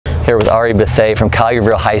Here with Ari Bethea from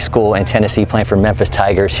Collierville High School in Tennessee, playing for Memphis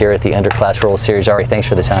Tigers here at the Underclass World Series. Ari, thanks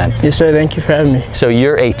for the time. Yes, sir. Thank you for having me. So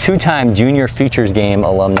you're a two-time Junior Futures Game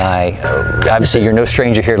alumni. Obviously, you're no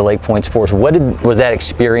stranger here to LakePoint sports. What was that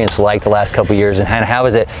experience like the last couple of years, and how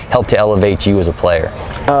has it helped to elevate you as a player?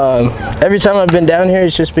 Every time I've been down here,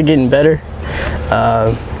 it's just been getting better.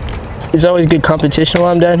 There's always good competition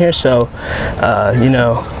while I'm down here, so you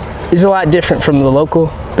know, it's a lot different from the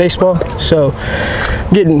local baseball. So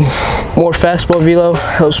getting more fastball velo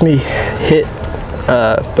helps me hit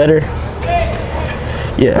better.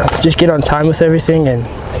 Yeah, just get on time with everything. And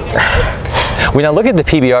when I look at the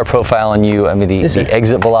PBR profile on you, I mean the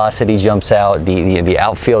exit velocity jumps out, the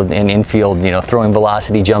outfield and infield, you know, throwing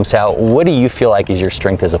velocity jumps out. What do you feel like is your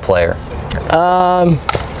strength as a player?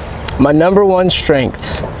 My number one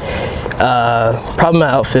strength, probably my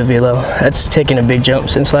outfield velo. That's taken a big jump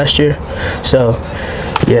since last year. So,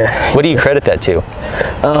 yeah. What do you credit that to?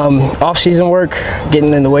 Off-season work,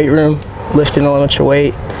 getting in the weight room, lifting a bunch of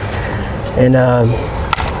weight, and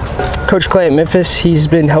Coach Clay at Memphis, he's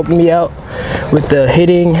been helping me out with the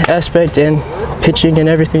hitting aspect and pitching and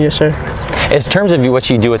everything. Yes, sir. In terms of what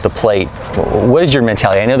you do at the plate, what is your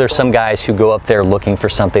mentality? I know there's some guys who go up there looking for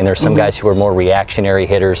something. There's some guys who are more reactionary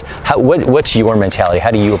hitters. What's your mentality?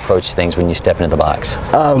 How do you approach things when you step into the box?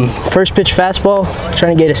 First pitch fastball,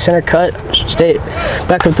 trying to get a center cut, stay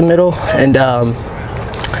back up the middle, and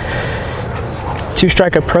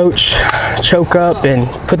two-strike approach, choke up, and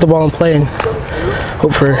put the ball in play and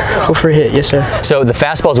hope for a hit. Yes, sir. So the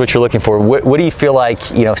fastball is what you're looking for. What do you feel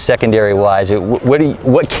like, you know, secondary-wise?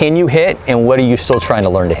 What can you hit, and what are you still trying to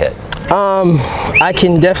learn to hit? I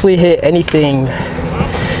can definitely hit anything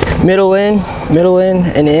middle in,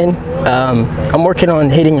 and in. I'm working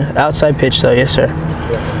on hitting outside pitch, though. Yes, sir.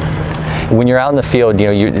 When you're out in the field, you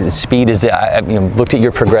know, your speed is, looked at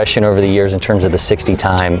your progression over the years in terms of the 60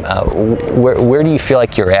 time. Where do you feel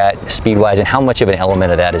like you're at speed-wise, and how much of an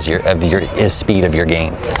element of that is speed of your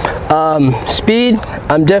game? Speed,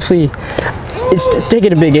 it's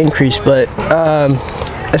taking a big increase, but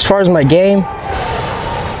as far as my game,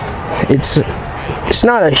 it's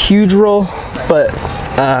not a huge role, but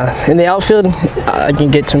in the outfield, I can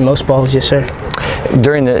get to most balls. Yes, sir.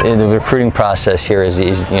 During the recruiting process here,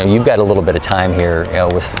 you know, you've got a little bit of time here, you know,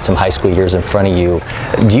 with some high school years in front of you.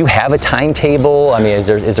 Do you have a timetable? I mean, is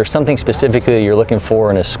there something specifically you're looking for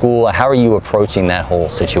in a school? How are you approaching that whole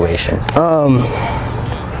situation?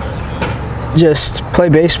 Just play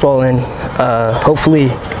baseball, and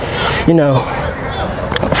hopefully, you know,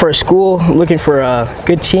 for a school, looking for a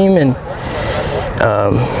good team and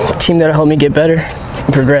team that'll help me get better.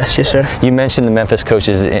 Progress. Yes, sir. You mentioned the Memphis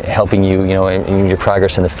coaches helping you, you know, in your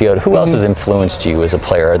progress in the field. Who else has influenced you as a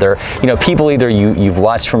player? Are there, you know, people either you've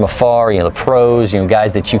watched from afar, you know, the pros, you know,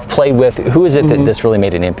 guys that you've played with? Who is it that's really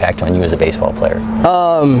made an impact on you as a baseball player?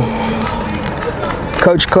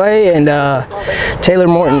 Coach Clay and Taylor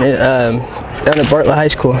Morton down at Bartlett High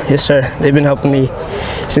School. Yes, sir. They've been helping me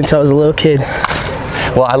since I was a little kid.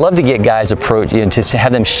 Well, I love to get guys approach, you know, to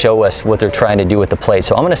have them show us what they're trying to do at the plate.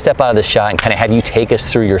 So I'm going to step out of the shot and kind of have you take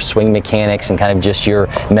us through your swing mechanics and kind of just your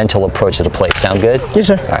mental approach to the plate. Sound good? Yes,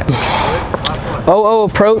 sir. All right. 0-0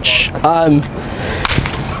 approach.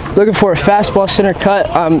 Looking for a fastball center cut.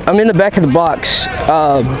 I'm in the back of the box.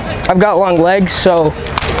 I've got long legs, so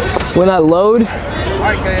when I load,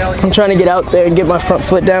 I'm trying to get out there and get my front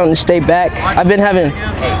foot down and stay back. I've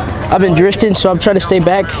been drifting, so I'm trying to stay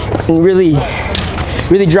back and really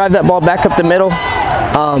drive that ball back up the middle.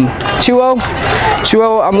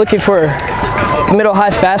 2-0, I'm looking for middle high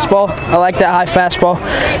fastball. I like that high fastball.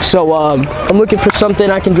 So I'm looking for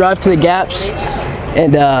something I can drive to the gaps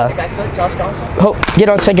and get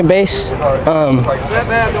on second base.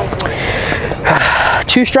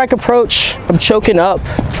 Two-strike approach, I'm choking up.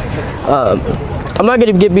 I'm not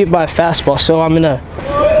gonna get beat by a fastball, so I'm gonna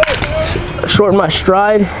shorten my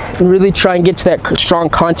stride and really try and get to that strong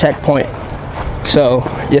contact point. So,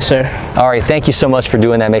 yes, sir. All right, thank you so much for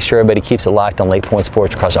doing that. Make sure everybody keeps it locked on LakePoint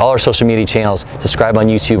Sports across all our social media channels. Subscribe on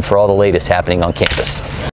YouTube for all the latest happening on campus.